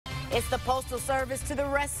It's the Postal Service to the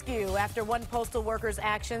rescue after one postal worker's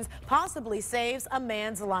actions possibly saves a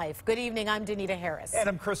man's life. Good evening, I'm Danita Harris. And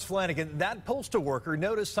I'm Chris Flanagan. That postal worker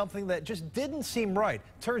noticed something that just didn't seem right.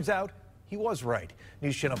 Turns out he was right.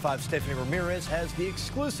 News Channel 5's Stephanie Ramirez has the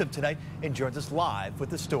exclusive tonight and joins us live with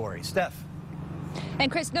the story. Steph.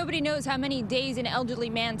 And Chris, nobody knows how many days an elderly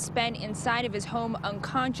man spent inside of his home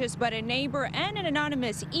unconscious, but a neighbor and an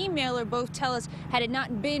anonymous emailer both tell us had it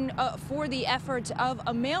not been for the efforts of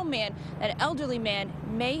a mailman, that elderly man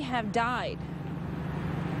may have died.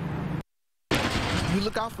 You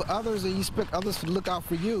look out for others and you expect others to look out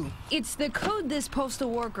for you. It's the code this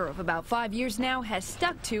postal worker of about 5 years now has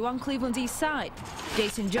stuck to on Cleveland's east side.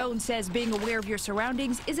 Jason Jones says being aware of your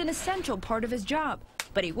surroundings is an essential part of his job.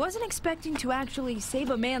 But he wasn't expecting to actually save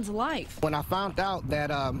a man's life. When I found out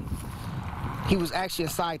that he was actually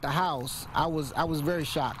inside the house, I was very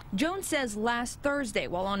shocked. Jones says last Thursday,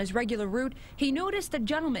 while on his regular route, he noticed the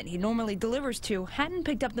gentleman he normally delivers to hadn't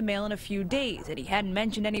picked up the mail in a few days, and he hadn't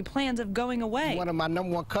mentioned any plans of going away. One of my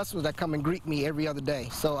 #1 customers that come and greet me every other day.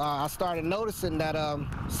 So I started noticing that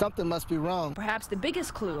something must be wrong. Perhaps the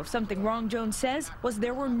biggest clue of something wrong, Jones says, was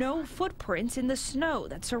there were no footprints in the snow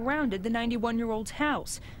that surrounded the 91-year-old's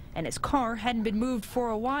house. And his car hadn't been moved for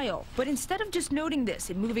a while. But instead of just noting this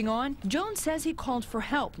and moving on, Jones says he called for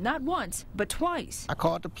help, not once, but twice. I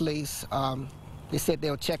called the police. They said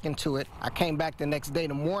they'll check into it. I came back the next day in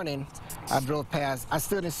the morning. I drove past. I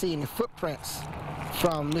still didn't see any footprints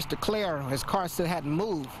from Mr. Clare. His car still hadn't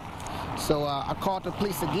moved. So I called the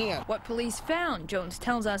police again. What police found, Jones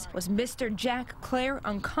tells us, was Mr. Jack Clare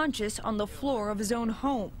unconscious on the floor of his own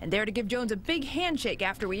home. And there to give Jones a big handshake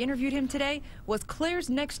after we interviewed him today was Clare's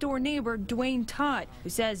next-door neighbor, Dwayne Todd, who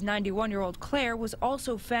says 91-year-old Clare was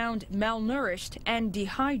also found malnourished and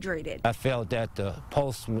dehydrated. I felt that the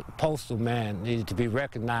postal man needed to be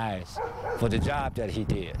recognized for the job that he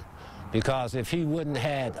did. Because if he wouldn't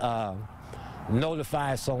have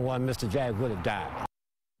notified someone, Mr. Jack would have died.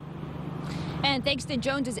 And thanks to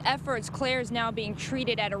Jones's efforts, Claire is now being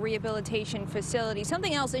treated at a rehabilitation facility.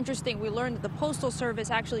 Something else interesting, we learned that the Postal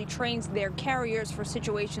Service actually trains their carriers for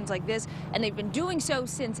situations like this, and they've been doing so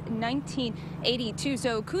since 1982.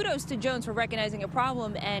 So kudos to Jones for recognizing a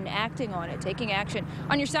problem and acting on it, taking action.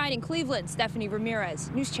 On your side in Cleveland, Stephanie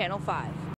Ramirez, News Channel 5.